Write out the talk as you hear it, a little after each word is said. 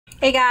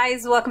Hey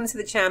guys, welcome to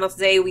the channel.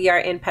 Today we are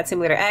in Pet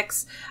Simulator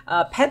X.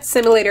 Pet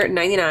Simulator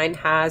 99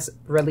 has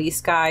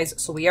released, guys,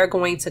 so we are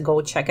going to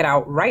go check it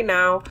out right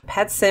now.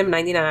 Pet Sim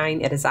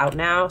 99, it is out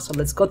now, so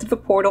let's go through the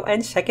portal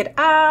and check it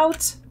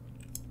out.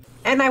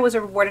 And I was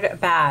rewarded a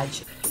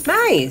badge.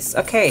 Nice.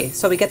 Okay,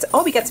 so we get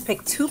to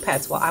pick two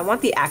pets. Well, I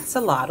want the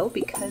axolotl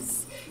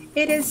because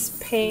it is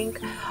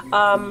pink.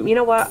 You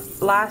know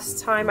what? Last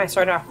time I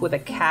started off with a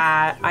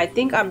cat. I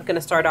think I'm gonna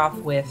start off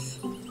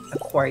with a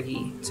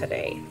corgi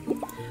today.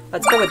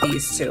 Let's go with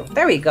these two.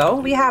 There we go.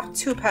 We have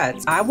two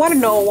pets. I want to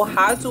know,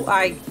 how do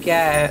I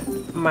get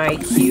my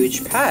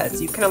huge pets?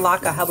 You can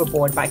unlock a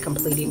hoverboard by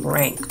completing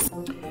rank.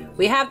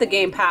 We have the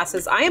game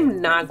passes. I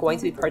am not going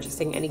to be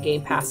purchasing any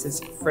game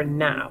passes for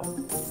now.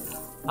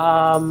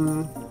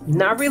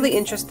 Not really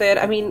interested.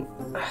 I mean,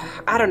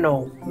 I don't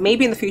know.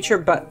 Maybe in the future,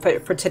 but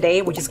for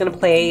today, we're just going to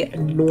play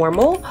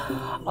normal.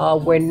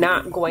 We're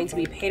not going to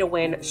be pay to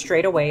win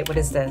straight away. What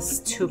is this?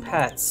 Two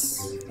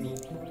pets.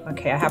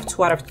 Okay, I have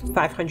 2 out of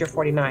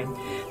 549.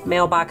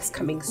 Mailbox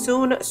coming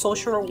soon.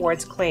 Social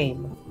rewards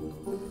claim.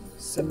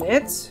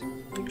 Submit.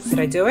 Did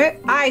I do it?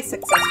 I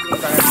successfully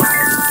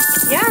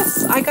verified.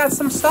 Yes, I got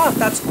some stuff.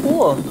 That's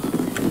cool.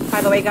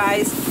 By the way,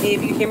 guys,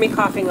 if you hear me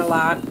coughing a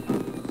lot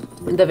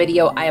in the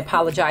video, I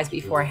apologize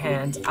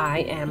beforehand. I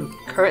am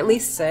currently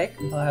sick,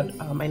 but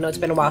I know it's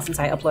been a while since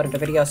I uploaded a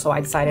video, so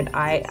I decided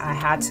I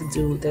had to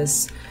do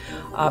this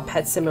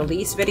Pet Sim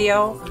release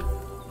video.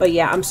 But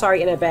yeah, I'm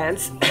sorry in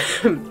advance.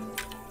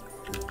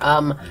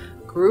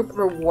 Group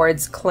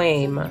rewards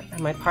claim.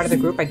 Am I part of the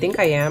group? I think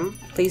I am.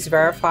 Please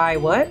verify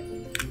what?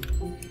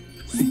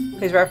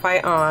 Please verify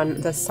on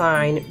the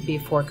sign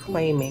before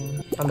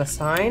claiming. On the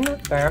sign?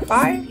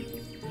 Verify?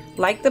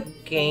 Like the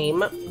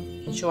game.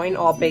 Join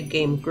all big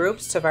game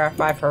groups to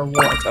verify for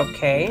rewards.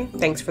 Okay.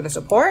 Thanks for the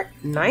support.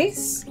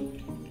 Nice.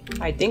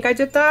 I think I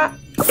did that.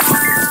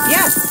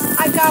 Yes!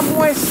 I got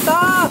more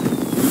stuff!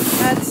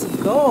 Let's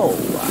go.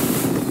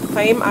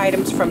 Claim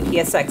items from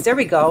PSX. There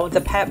we go.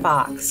 The pet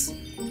box.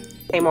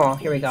 Claim all.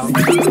 Here we go.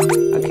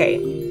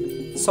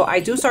 Okay. So I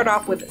do start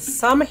off with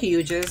some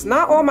huges.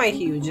 Not all my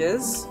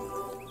huges,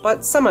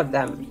 but some of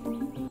them.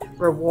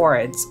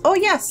 Rewards. Oh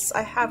yes,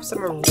 I have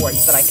some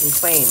rewards that I can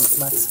claim.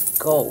 Let's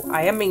go.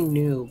 I am a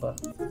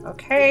noob.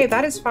 Okay,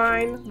 that is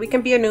fine. We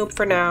can be a noob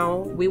for now.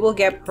 We will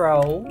get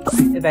pro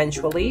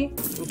eventually.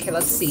 Okay,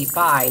 let's see.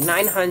 Buy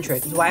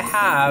 900. Do I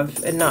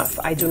have enough?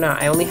 I do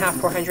not. I only have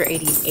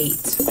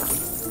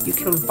 488. You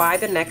can buy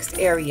the next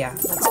area.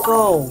 Let's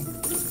go.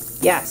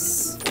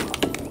 Yes.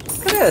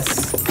 Look at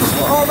this.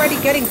 We're already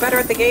getting better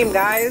at the game,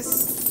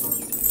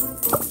 guys.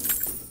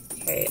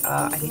 Okay,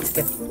 I need to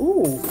get...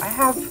 Ooh, I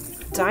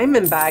have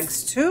diamond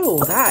bags too.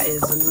 That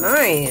is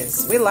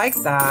nice. We like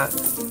that.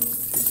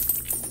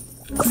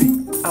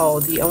 Oh,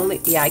 the only...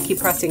 Yeah, I keep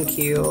pressing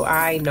Q.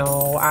 I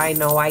know.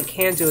 I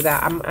can't do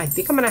that. I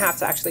think I'm gonna have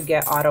to actually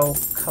get auto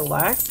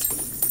collect.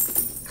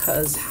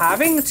 Because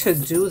having to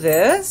do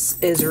this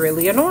is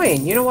really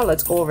annoying. You know what?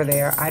 Let's go over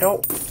there. I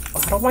don't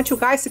want you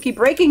guys to keep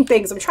breaking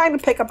things. I'm trying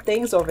to pick up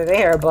things over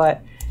there,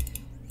 but...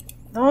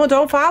 No,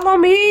 don't follow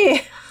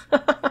me!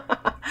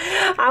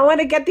 I want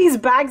to get these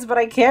bags, but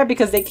I can't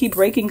because they keep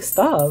breaking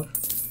stuff.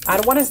 I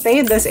don't want to stay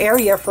in this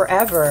area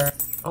forever.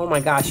 Oh my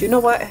gosh. You know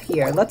what?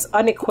 Here, let's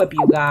unequip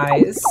you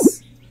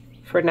guys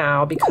for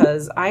now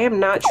because I am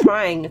not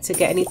trying to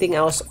get anything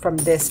else from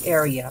this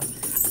area.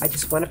 I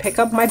just want to pick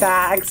up my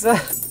bags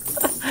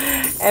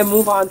and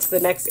move on to the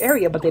next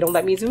area, but they don't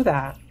let me do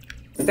that.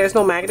 There's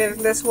no magnet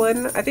in this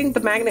one. I think the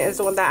magnet is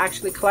the one that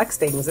actually collects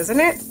things, isn't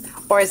it?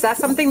 Or is that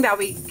something that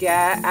we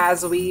get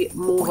as we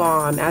move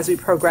on, as we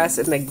progress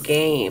in the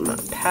game?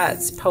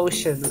 Pets,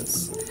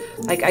 potions.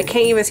 Like, I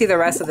can't even see the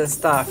rest of this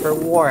stuff.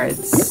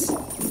 Rewards.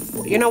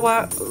 You know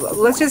what?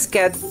 Let's just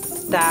get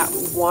that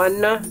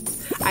one.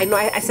 I know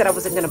I said I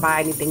wasn't going to buy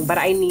anything, but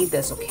I need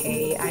this,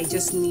 okay? I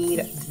just need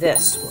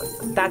this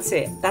one. That's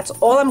it. That's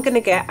all I'm going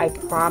to get, I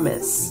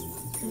promise.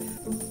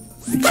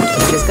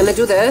 I'm just going to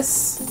do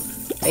this.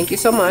 Thank you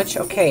so much.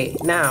 Okay,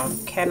 now,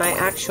 can I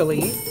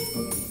actually...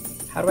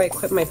 How do I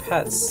equip my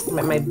pets?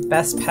 My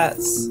best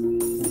pets.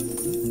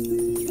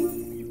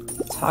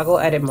 Toggle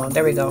edit mode.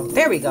 There we go.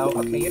 There we go.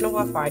 Okay, you know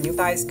what? Fine. You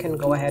guys can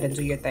go ahead and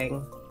do your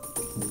thing.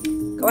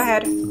 Go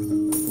ahead.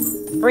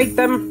 Break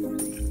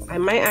them. I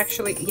might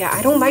actually... Yeah,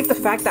 I don't like the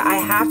fact that I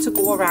have to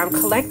go around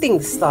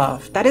collecting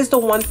stuff. That is the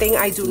one thing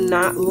I do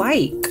not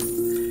like.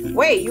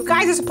 Wait, you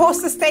guys are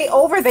supposed to stay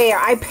over there.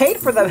 I paid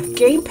for the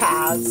game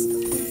pass.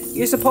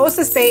 You're supposed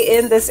to stay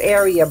in this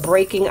area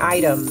breaking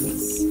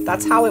items.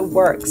 That's how it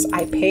works.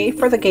 I pay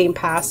for the game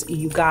pass.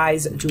 You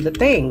guys do the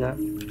thing.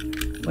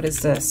 What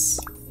is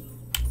this?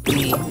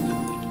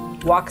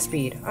 Walk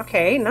speed.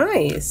 Okay,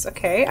 nice.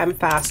 Okay, I'm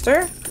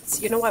faster.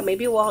 So you know what?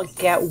 Maybe we'll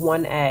get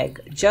one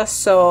egg just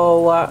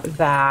so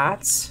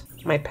that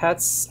my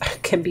pets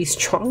can be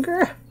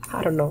stronger.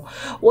 I don't know.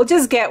 We'll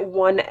just get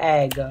one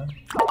egg.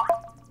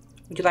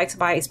 Would you like to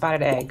buy a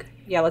spotted egg?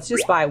 Yeah, let's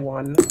just buy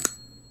one.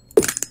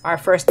 Our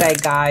first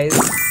egg, guys.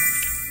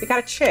 We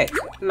got a chick.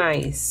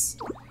 Nice.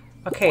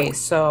 Okay,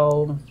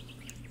 so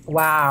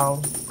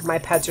Wow, my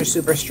pets are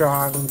super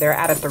strong. They're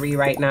at a 3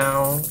 right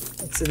now.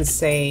 It's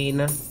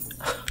insane.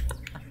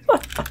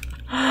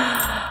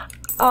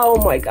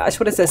 Oh my gosh,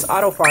 what is this?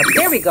 Auto farm.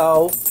 There we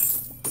go.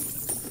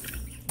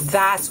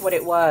 That's what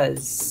it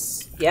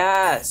was.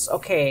 Yes,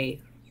 okay.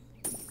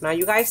 Now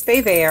you guys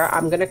stay there.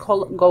 I'm gonna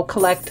go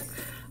collect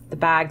the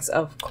bags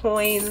of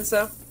coins.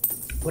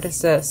 What is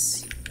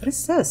this? What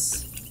is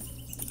this?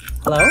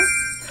 Hello?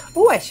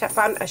 Oh, I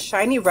found a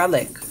shiny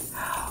relic.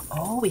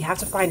 Oh, we have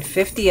to find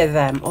 50 of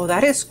them. Oh,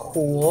 that is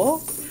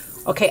cool.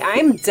 Okay,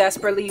 I'm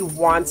desperately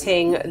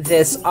wanting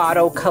this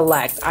auto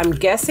collect. I'm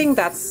guessing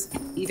that's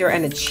either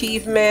an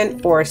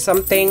achievement or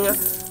something,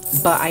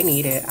 but I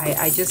need it.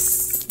 I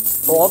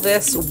just, all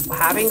this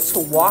having to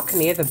walk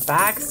near the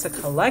bags to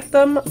collect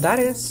them, that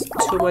is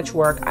too much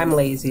work. I'm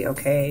lazy,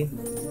 okay?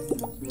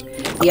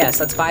 Yes,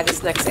 let's buy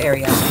this next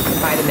area. You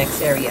can buy the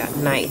next area.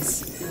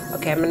 Nice.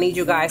 Okay, I'm gonna need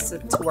you guys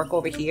to work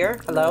over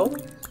here. Hello?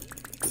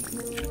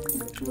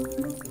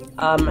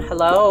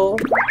 Hello?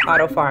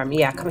 Auto farm.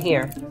 Yeah, come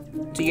here.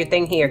 Do your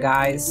thing here,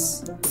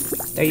 guys.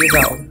 There you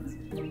go.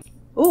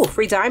 Ooh,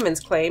 free diamonds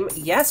claim.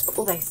 Yes.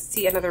 Oh, I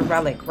see another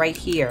relic right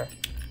here.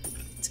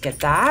 Let's get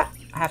that.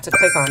 I have to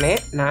click on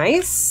it.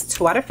 Nice.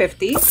 2 out of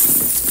 50.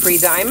 Free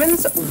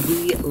diamonds.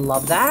 We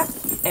love that.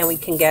 And we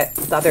can get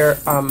the other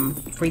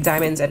free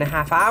diamonds in a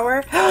half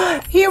hour.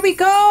 Here we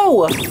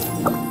go.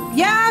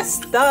 Yes,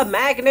 the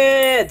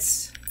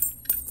magnets.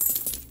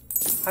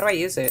 How do I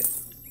use it?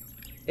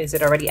 Is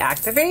it already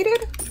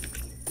activated?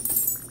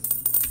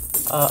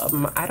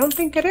 I don't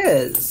think it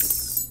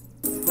is.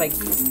 Like,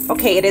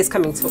 okay, it is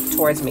coming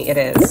towards me. It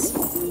is.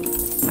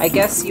 I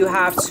guess you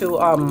have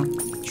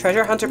to,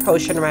 treasure hunter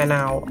potion ran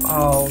out.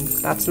 Oh,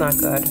 that's not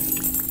good.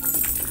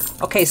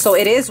 Okay, so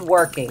it is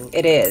working.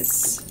 It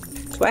is.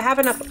 Do I have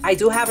enough? I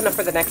do have enough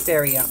for the next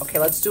area. Okay,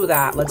 let's do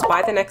that. Let's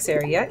buy the next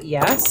area.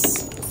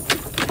 Yes.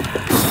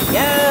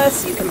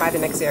 Yes, you can buy the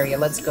next area.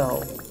 Let's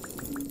go.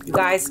 You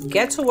guys,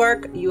 get to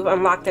work. You've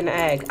unlocked an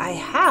egg. I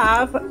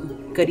have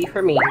goodie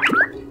for me.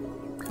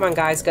 Come on,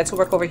 guys, get to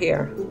work over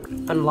here.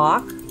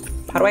 Unlock.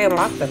 How do I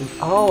unlock them?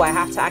 Oh, I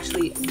have to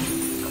actually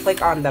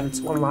click on them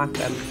to unlock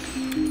them.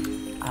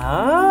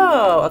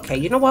 Oh, okay.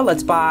 You know what?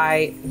 Let's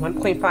buy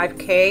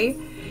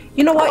 1.5K.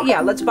 You know what?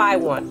 Yeah, let's buy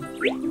one.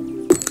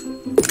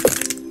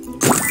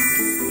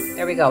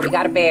 There we go. We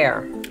got a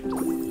bear.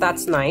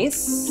 That's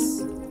nice.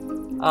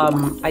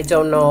 I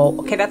don't know.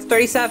 Okay, that's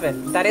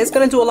 37. That is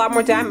going to do a lot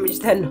more damage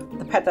than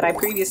the pet that I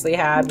previously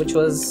had, which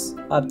was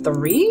a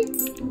 3?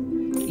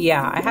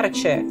 Yeah, I had a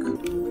chick.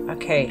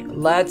 Okay,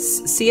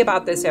 let's see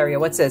about this area.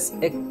 What's this?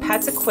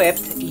 Pets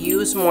equipped.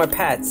 Use more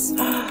pets.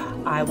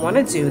 I want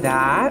to do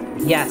that.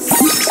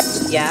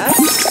 Yes. Yes.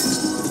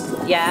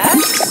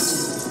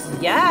 Yes.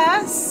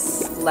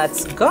 Yes.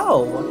 Let's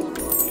go.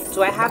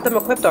 Do I have them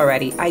equipped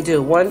already? I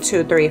do. 1,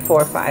 2, 3,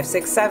 4, 5,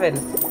 6, 7.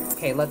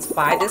 Okay, let's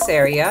buy this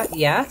area.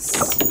 Yes.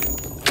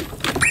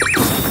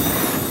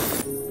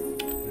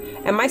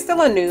 Am I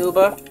still a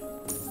noob?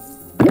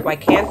 I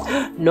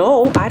can't.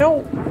 No, I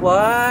don't.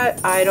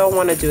 What? I don't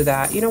want to do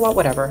that. You know what?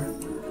 Whatever.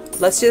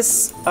 Let's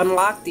just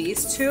unlock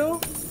these 2.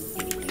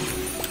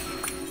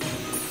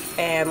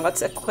 And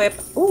let's equip.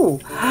 Ooh,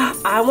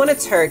 I want a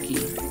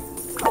turkey.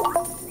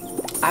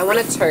 I want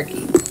a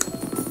turkey.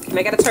 Can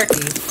I get a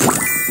turkey?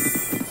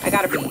 I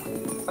got a beet.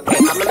 Okay,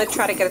 I'm gonna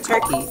try to get a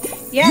turkey.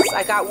 Yes,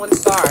 I got 1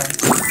 star.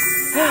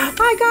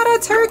 I got a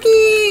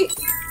turkey.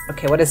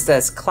 Okay, what is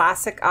this?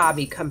 Classic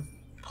obby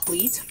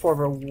complete for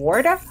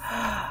reward.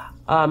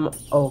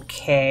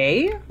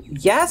 Okay.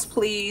 Yes,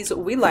 please.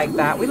 We like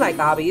that. We like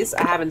obbies.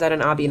 I haven't done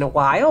an obby in a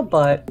while,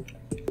 but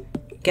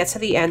get to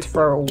the end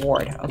for a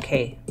reward.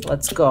 Okay,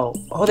 let's go.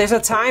 Oh, there's a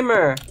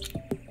timer.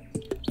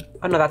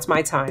 Oh, no, that's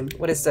my time.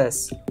 What is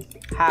this?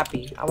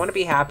 Happy. I want to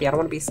be happy. I don't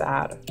want to be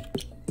sad.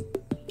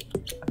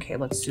 Okay,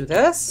 let's do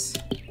this.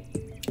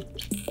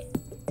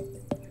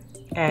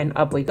 And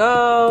up we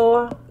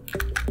go.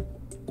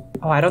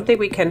 Oh, I don't think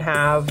we can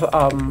have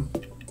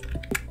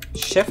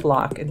shift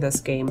lock in this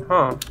game,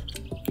 huh?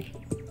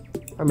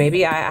 Or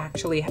maybe I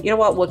actually, you know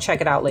what? We'll check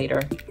it out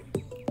later.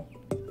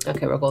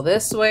 Okay, we'll go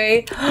this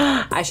way.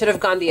 I should have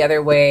gone the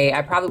other way.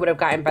 I probably would have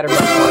gotten better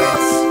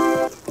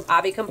rewards.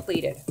 Obby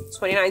completed.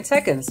 29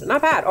 seconds.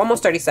 Not bad.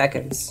 Almost 30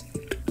 seconds.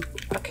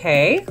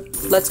 Okay.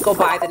 Let's go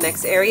by the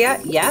next area.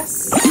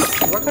 Yes.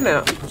 We're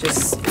gonna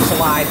just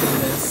fly through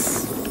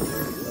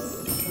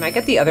this. Can I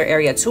get the other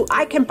area too?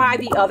 I can buy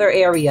the other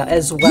area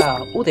as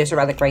well. Oh, there's a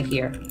relic right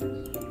here.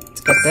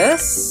 Let's get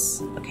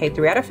this. Okay,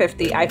 3 out of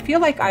 50. I feel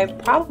like I've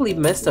probably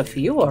missed a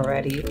few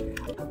already.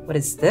 What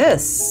is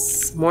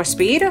this? More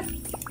speed?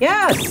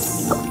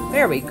 Yes.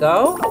 There we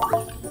go.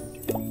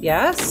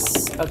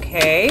 Yes.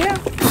 Okay.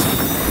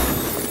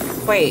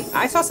 Wait,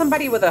 I saw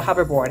somebody with a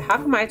hoverboard. How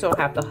come I don't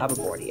have the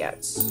hoverboard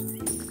yet?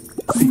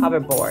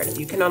 Hoverboard.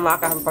 You can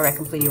unlock a hoverboard by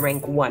completing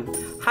rank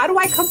 1. How do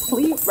I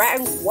complete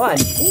rank 1?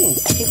 Ooh,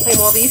 I can claim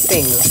all these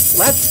things.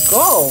 Let's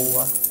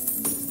go.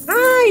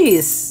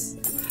 Nice.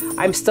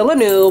 I'm still a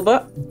noob,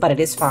 but it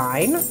is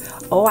fine.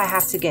 Oh, I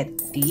have to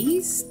get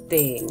these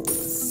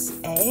things.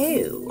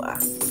 Oh.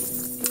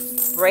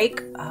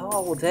 break,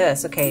 oh,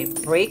 this, okay.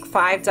 Break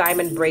 5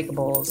 diamond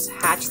breakables,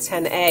 hatch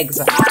 10 eggs.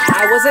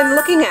 I wasn't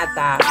looking at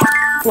that.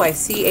 Oh, I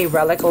see a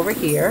relic over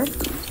here.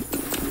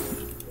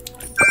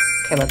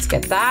 Okay, let's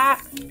get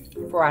that.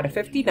 4 out of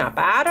 50, not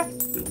bad.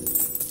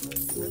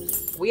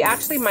 We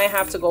actually might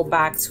have to go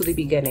back to the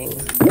beginning.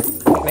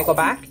 Can I go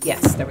back?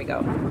 Yes, there we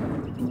go.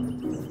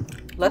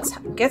 Let's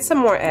get some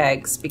more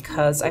eggs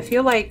because I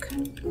feel like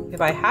if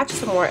I hatch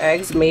some more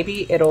eggs,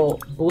 maybe it'll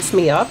boost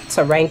me up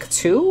to rank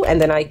 2 and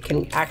then I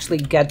can actually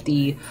get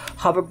the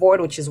hoverboard,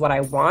 which is what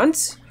I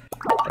want.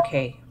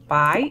 Okay,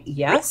 buy,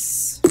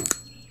 yes.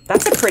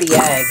 That's a pretty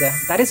egg.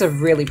 That is a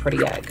really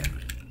pretty egg.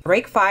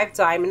 Break 5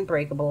 diamond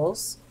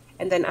breakables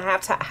and then I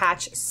have to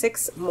hatch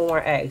 6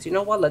 more eggs. You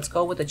know what? Let's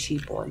go with the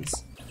cheap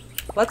ones.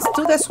 Let's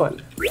do this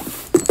one.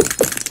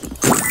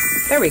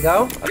 There we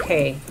go.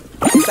 Okay,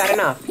 is that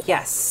enough?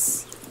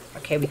 Yes.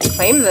 Okay, we can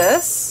claim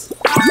this.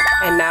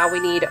 And now we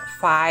need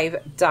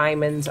 5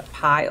 diamond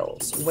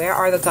piles. Where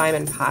are the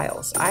diamond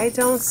piles? I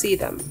don't see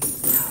them.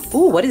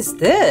 Ooh, what is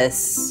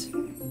this?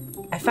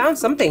 I found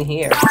something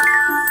here.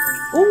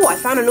 Ooh, I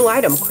found a new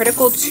item.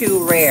 Critical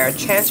to rare.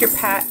 Chance your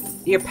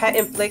pet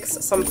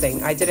inflicts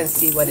something. I didn't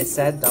see what it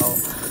said though.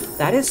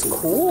 That is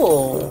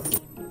cool.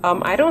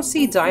 I don't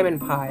see diamond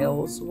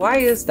piles. Why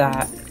is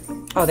that?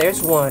 Oh,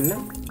 there's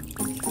one.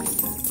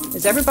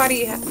 Is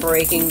everybody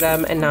breaking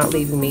them and not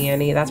leaving me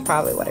any? That's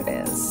probably what it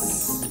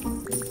is.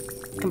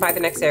 Can buy the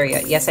next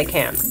area. Yes, I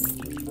can.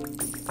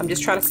 I'm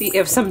just trying to see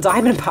if some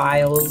diamond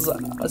piles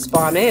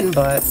spawn in,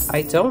 but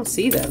I don't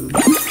see them.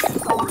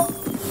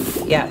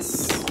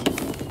 Yes.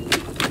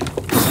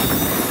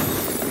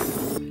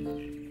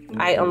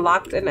 I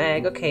unlocked an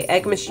egg. Okay,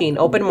 egg machine.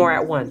 Open more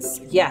at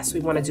once. Yes, we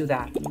want to do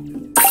that.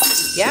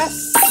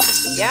 Yes.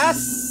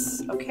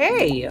 Yes.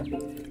 Okay.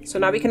 So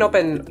now we can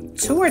open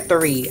 2 or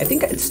 3. I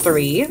think it's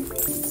 3.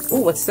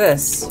 Ooh, what's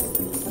this?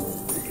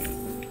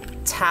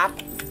 Tap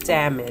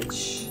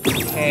damage.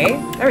 Okay,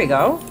 there we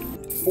go.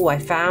 Ooh, I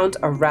found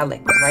a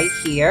relic right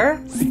here.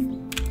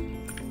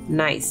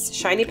 Nice.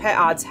 Shiny pet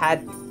odds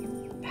have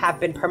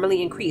been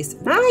permanently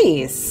increased.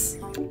 Nice.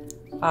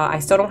 I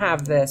still don't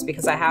have this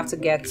because I have to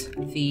get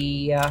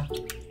the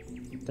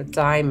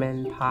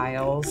diamond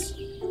piles.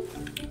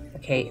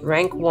 Okay,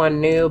 rank 1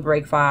 new,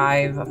 break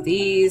 5 of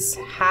these.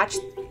 Hatch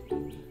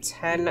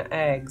 10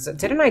 eggs.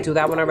 Didn't I do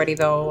that one already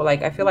though?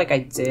 Like, I feel like I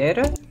did.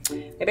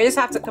 Maybe I just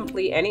have to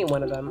complete any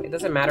one of them. It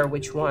doesn't matter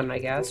which one, I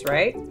guess,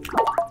 right?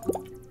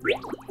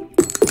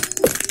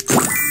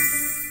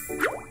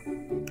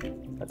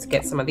 Let's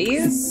get some of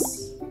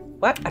these.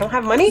 What? I don't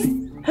have money?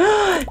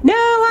 No,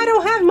 I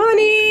don't have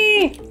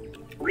money!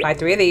 Buy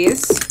 3 of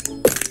these.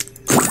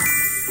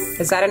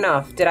 Is that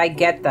enough? Did I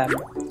get them?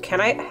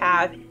 Can I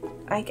have...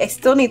 I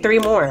still need 3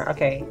 more.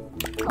 Okay.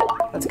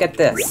 Let's get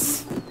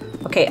this.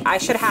 Okay, I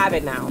should have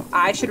it now.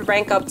 I should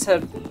rank up to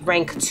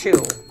rank 2.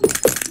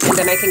 And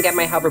then I can get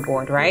my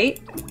hoverboard,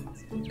 right?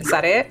 Is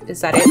that it?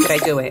 Is that it? Did I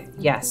do it?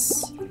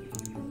 Yes.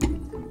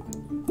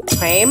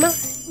 Claim.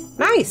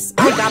 Nice.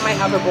 I got my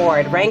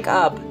hoverboard. Rank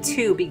up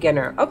to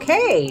beginner.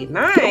 Okay,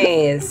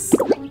 nice.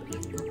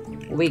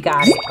 We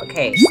got it.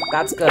 Okay,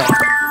 that's good.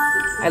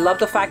 I love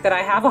the fact that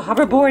I have a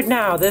hoverboard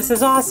now. This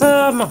is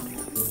awesome.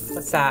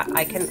 What's that?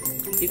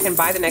 You can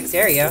buy the next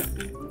area.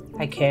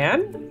 I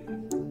can?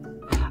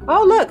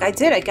 Oh, look, I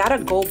did. I got a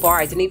gold bar.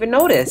 I didn't even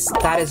notice.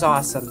 That is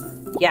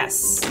awesome.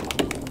 Yes.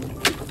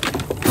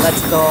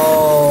 Let's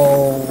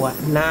go.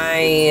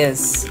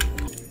 Nice.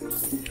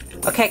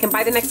 Okay, I can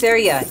buy the next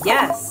area.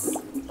 Yes.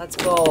 Let's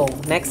go.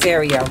 Next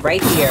area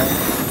right here.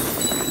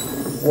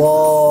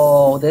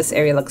 Whoa, this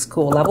area looks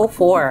cool. Level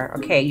 4.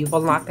 Okay, you've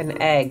unlocked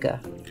an egg.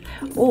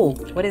 Ooh,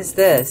 what is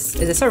this?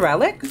 Is this a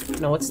relic?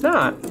 No, it's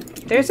not.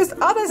 There's this,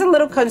 oh, there's a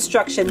little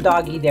construction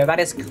doggy there. That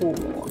is cool.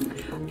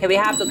 Okay, we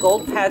have the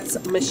gold pets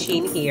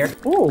machine here.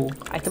 Ooh,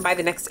 I can buy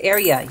the next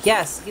area.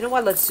 Yes, you know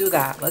what? Let's do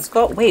that. Let's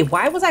go. Wait,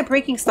 why was I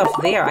breaking stuff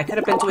there? I could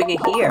have been doing it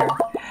here.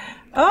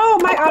 Oh,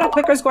 my auto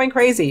clicker is going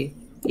crazy.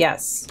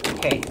 Yes.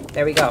 Okay,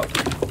 there we go.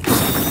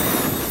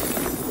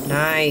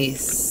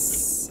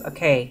 Nice.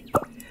 Okay,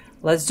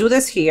 let's do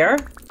this here.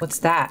 What's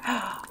that?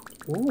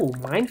 Ooh,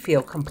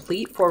 minefield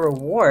complete for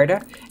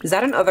reward. Is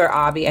that another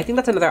obby? I think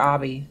that's another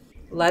obby.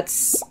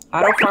 Let's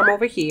auto farm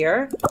over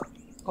here.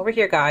 Over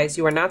here, guys.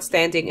 You are not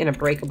standing in a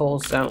breakable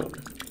zone.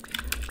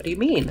 What do you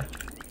mean?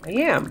 I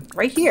am.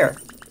 Right here.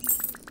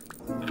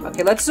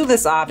 Okay, let's do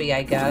this obby,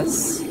 I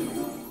guess.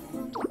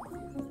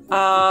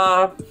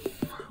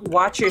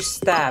 Watch your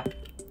step.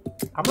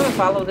 I'm gonna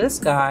follow this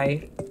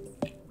guy.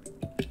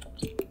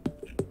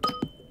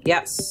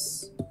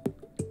 Yes.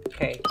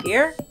 Okay,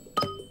 here.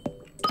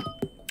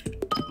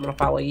 I'm gonna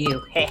follow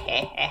you.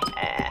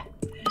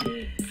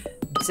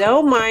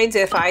 Don't mind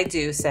if I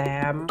do,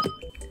 Sam.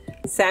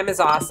 Sam is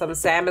awesome.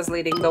 Sam is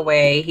leading the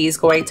way. He's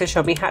going to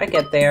show me how to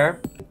get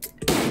there.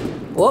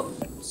 Whoop.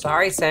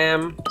 Sorry,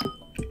 Sam.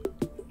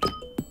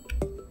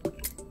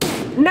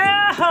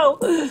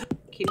 No!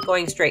 Keep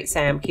going straight,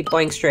 Sam. Keep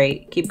going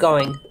straight. Keep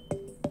going.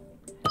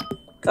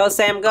 Go,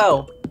 Sam,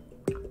 go.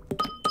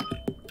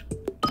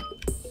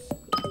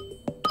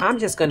 I'm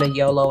just gonna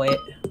YOLO it.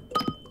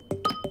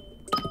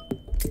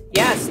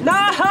 Yes. No!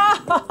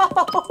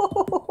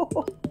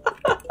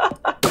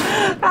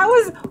 That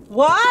was,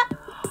 what?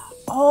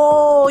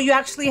 Oh, you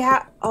actually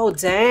have, oh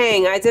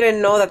dang, I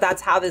didn't know that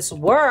that's how this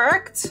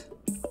worked.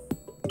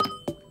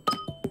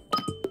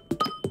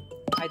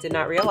 I did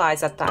not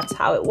realize that that's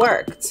how it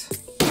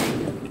worked.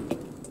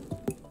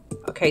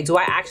 Okay, do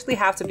I actually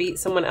have to beat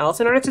someone else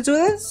in order to do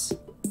this?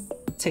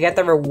 To get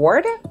the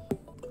reward?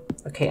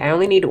 Okay, I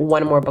only need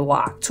one more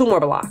block, 2 more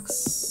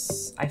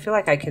blocks. I feel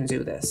like I can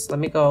do this. Let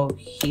me go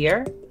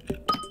here.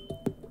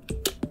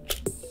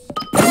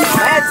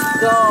 Let's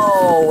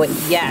go!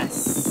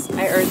 Yes,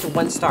 I earned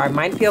 1 star.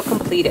 Minefield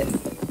completed.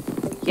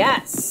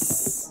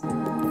 Yes.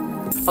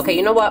 Okay,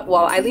 you know what?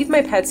 While I leave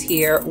my pets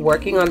here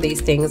working on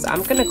these things,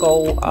 I'm gonna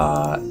go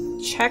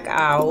check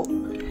out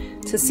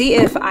to see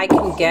if I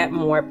can get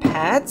more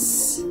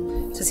pets.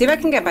 To see if I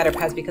can get better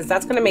pets, because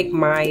that's gonna make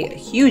my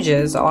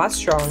huges a lot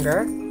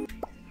stronger.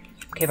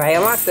 Okay, if I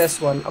unlock this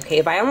one. Okay,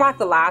 if I unlock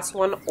the last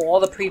one, all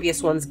the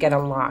previous ones get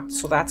unlocked.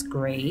 So that's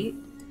great.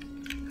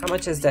 How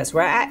much is this?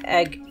 We're at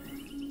egg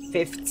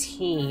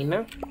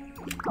 15.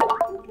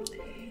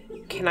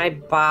 Can I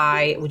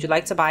buy, would you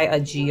like to buy a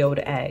geode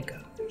egg?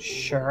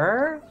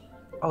 Sure.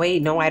 Oh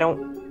wait, no, I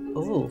don't.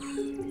 Oof.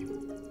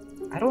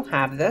 I don't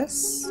have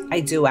this. I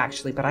do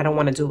actually, but I don't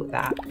want to do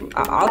that.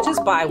 I'll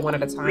just buy one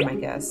at a time, I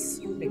guess,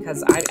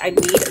 because I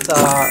need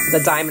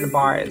the diamond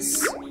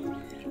bars.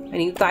 I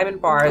need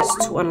diamond bars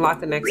to unlock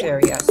the next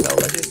area. So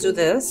let's just do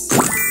this.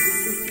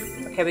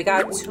 Okay, we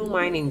got 2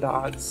 mining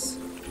dogs.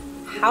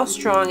 How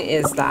strong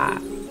is that?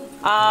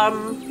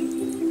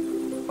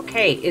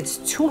 Okay, it's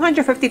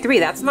 253.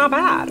 That's not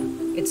bad.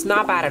 It's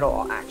not bad at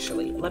all,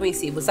 actually. Let me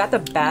see. Was that the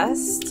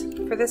best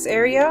for this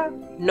area?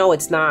 No,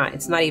 it's not.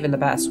 It's not even the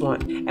best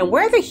one. And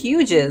where are the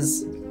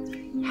huges?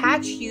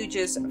 Hatch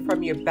huges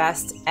from your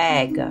best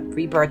egg.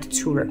 Rebirth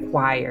 2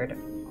 required.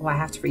 Oh, I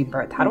have to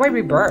rebirth. How do I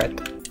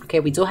rebirth? Okay,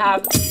 we do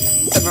have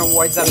some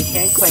rewards that we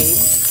can claim.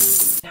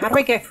 How do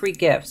I get free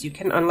gifts? You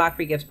can unlock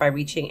free gifts by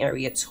reaching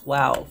area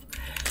 12.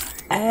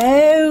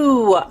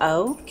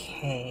 Oh,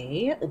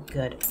 okay.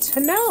 Good to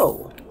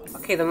know.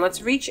 Okay, then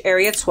let's reach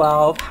area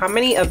 12. How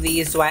many of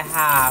these do I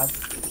have?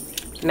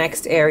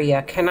 Next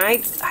area. Can I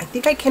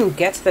think I can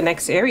get to the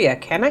next area.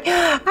 Can I?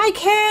 I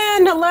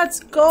can! Let's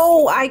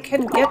go! I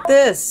can get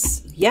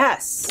this.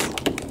 Yes.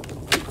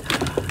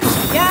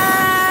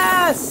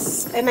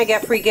 Yes! And I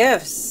get free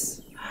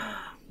gifts.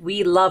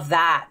 We love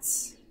that.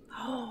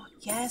 Oh,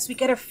 yes, we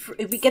get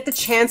the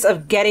chance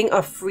of getting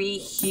a free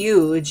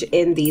huge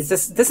in these.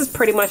 This is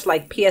pretty much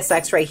like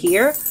PSX right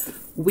here.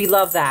 We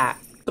love that.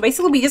 So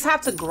basically, we just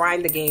have to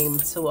grind the game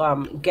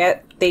to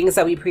get things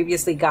that we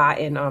previously got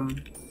in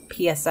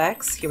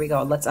PSX. Here we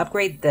go. Let's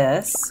upgrade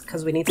this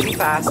because we need to be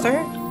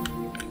faster.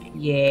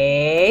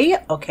 Yay.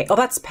 Okay. Oh,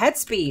 that's pet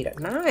speed.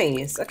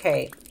 Nice.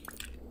 Okay.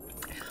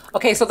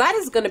 Okay, so that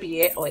is going to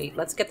be it. Wait,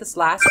 let's get this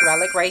last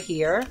relic right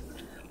here.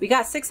 We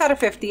got 6 out of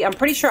 50. I'm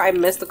pretty sure I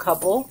missed a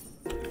couple.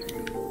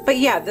 But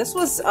yeah, this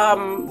was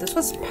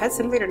Pet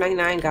Simulator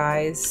 99,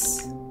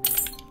 guys.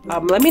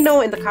 Let me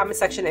know in the comment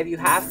section if you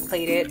have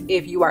played it,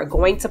 if you are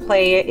going to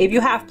play it. If you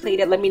have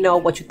played it, let me know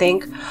what you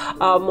think.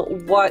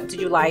 What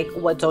did you like?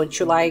 What don't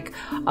you like?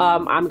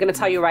 I'm gonna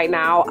tell you right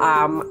now,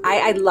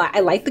 I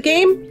like the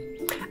game.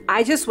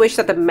 I just wish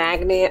that the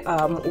magnet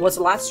was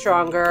a lot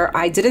stronger.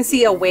 I didn't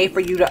see a way for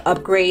you to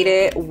upgrade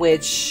it,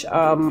 which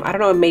I don't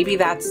know, maybe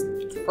that's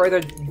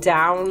further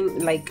down,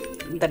 like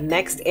the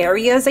next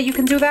areas that you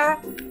can do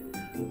that.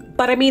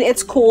 But I mean,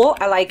 it's cool.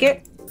 I like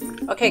it.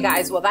 Okay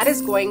guys, well that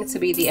is going to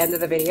be the end of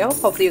the video.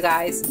 Hopefully you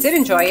guys did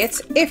enjoy it.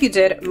 If you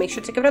did, make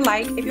sure to give it a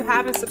like. If you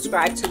haven't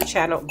subscribed to the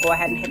channel, go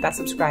ahead and hit that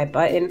subscribe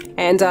button.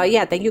 And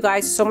yeah, thank you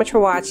guys so much for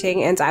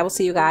watching, and I will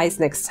see you guys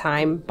next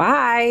time.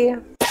 Bye!